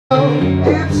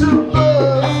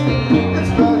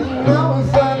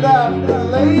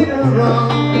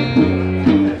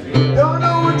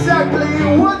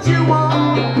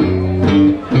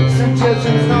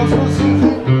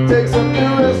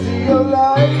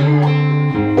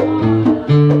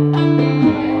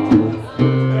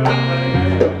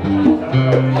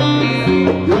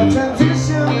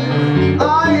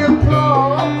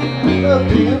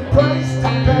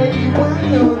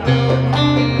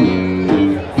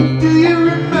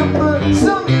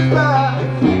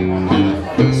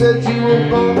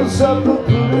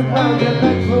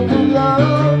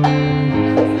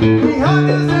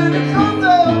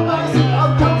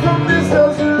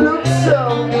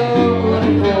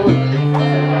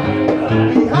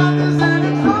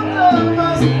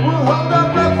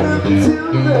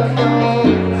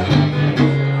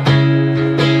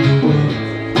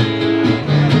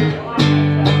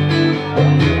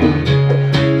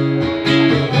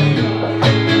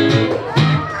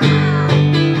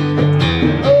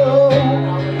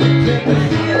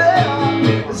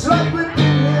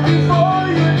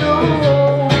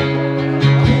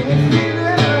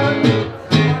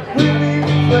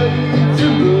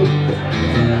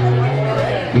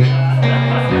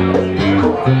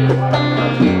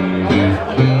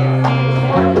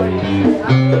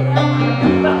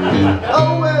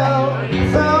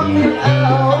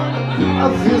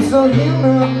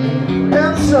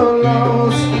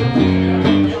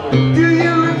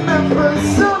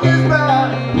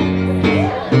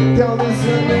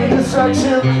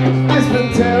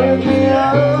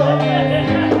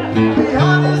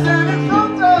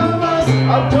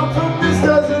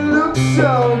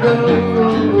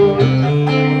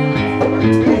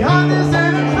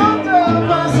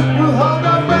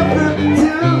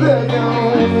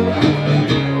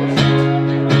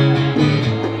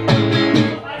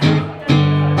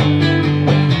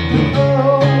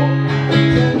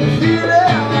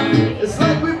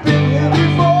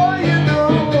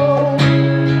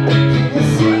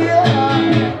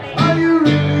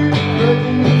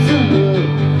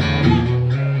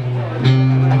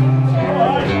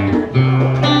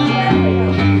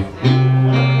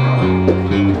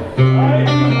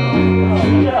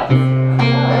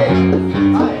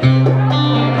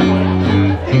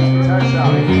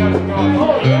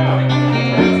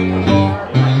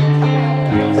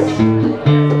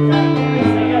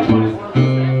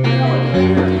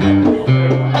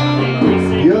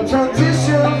Your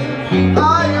transition,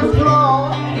 I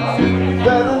applaud.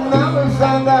 Better never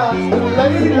find out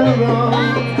later on.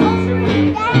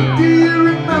 Do you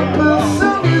remember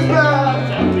some years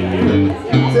back?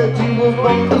 Said you were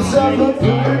born to suffer, put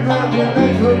it round your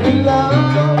neck for me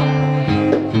love.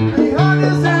 Behind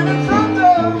us and in front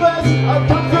of us, I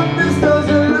come from this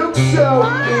doesn't look so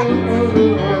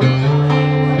good.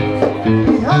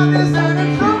 Behind us and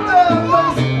in front of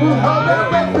us, we'll hold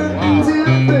our weapon till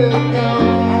they're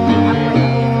gone.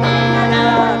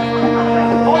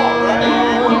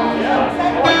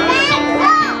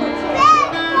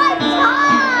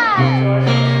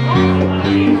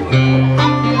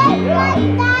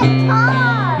 That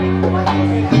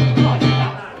time.